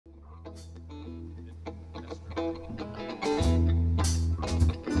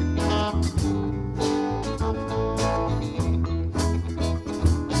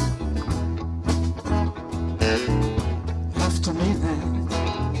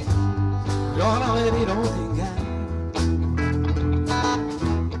gonna let it all hang out.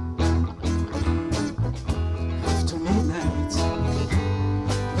 After midnight,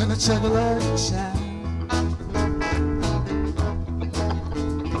 gonna chug a like a shout.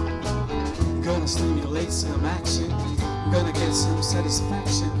 Gonna stimulate some action, gonna get some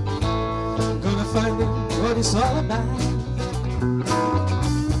satisfaction, gonna find out what it's all about.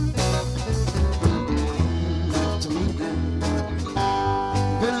 After midnight,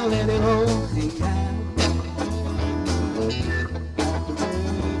 gonna let it all hang out.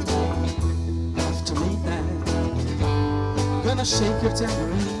 After midnight, gonna shake your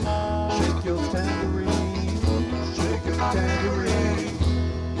tambourine, Shake your tambourine, shake your tambourine.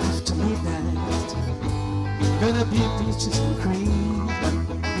 after midnight, gonna be peaches and cream.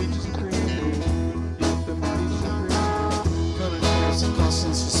 Peaches and cream, give them peaches and cream. Gonna give some cause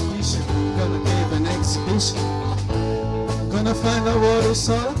and suspicion, gonna give an exhibition, gonna find out what it's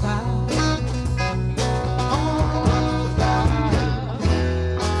all about.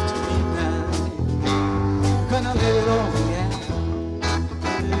 After midnight, gonna let it all hang out.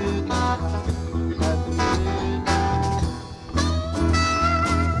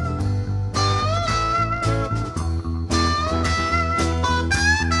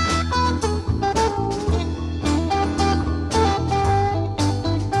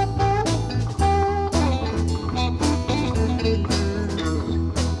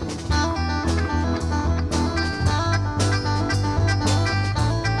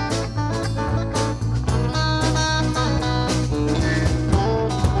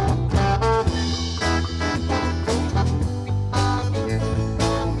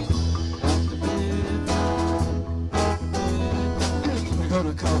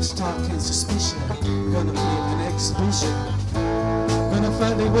 Gonna cause talk and suspicion, gonna make an exhibition, gonna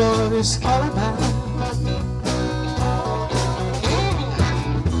find out what it's all about.